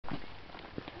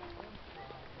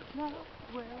Love,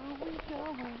 where are we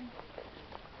going?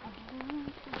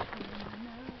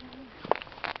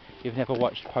 You've never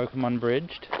watched Pokemon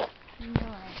Bridged?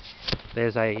 No.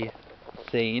 There's a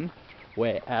scene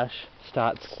where Ash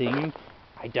starts singing,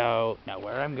 I don't know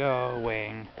where I'm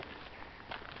going.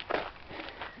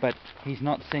 But he's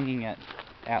not singing it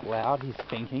out loud, he's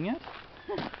thinking it.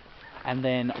 And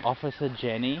then Officer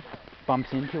Jenny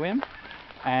bumps into him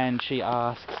and she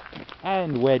asks,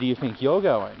 and where do you think you're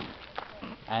going?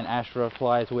 And Ash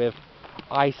replies with,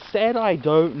 I said I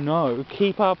don't know,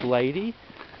 keep up lady.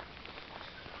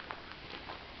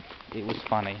 It was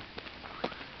funny.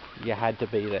 You had to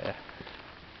be there.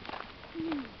 Look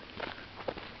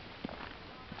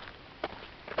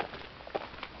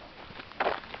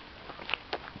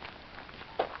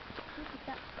at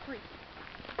that creek.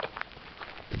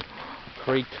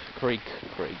 Creek, creek,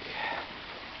 creek.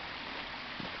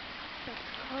 That's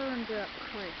Cornbrook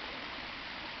Creek.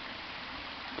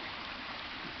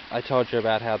 I told you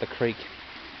about how the creek,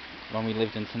 when we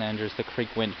lived in St Andrews, the creek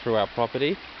went through our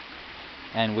property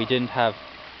and we didn't have...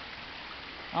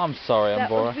 I'm sorry, That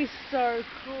Ambora. would be so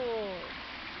cool.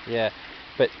 Yeah,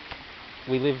 but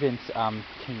we lived in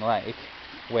King Lake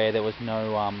where there was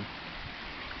no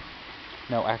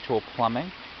actual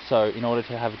plumbing. So in order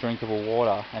to have drinkable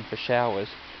water and for showers,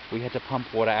 we had to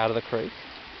pump water out of the creek.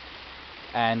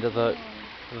 And so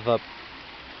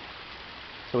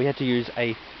we had to use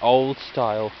a old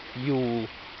style fuel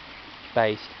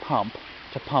based pump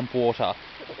to pump water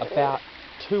about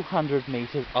 200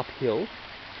 meters uphill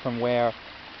from where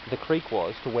the creek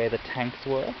was to where the tanks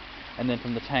were, and then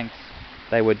from the tanks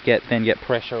they would then get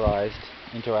pressurized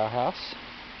into our house.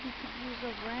 You could use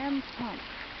a ram pump.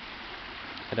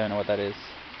 I don't know what that is.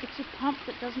 It's a pump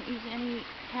that doesn't use any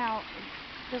power,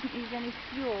 doesn't use any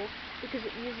fuel because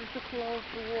it uses the flow of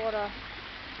the water.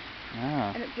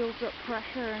 Ah. And it builds up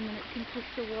pressure and then it can push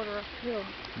the water uphill.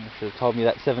 You should have told me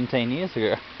that 17 years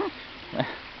ago.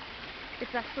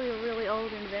 It's actually a really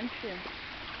old invention.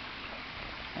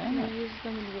 Ah. And they use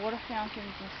them in water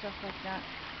fountains and stuff like that.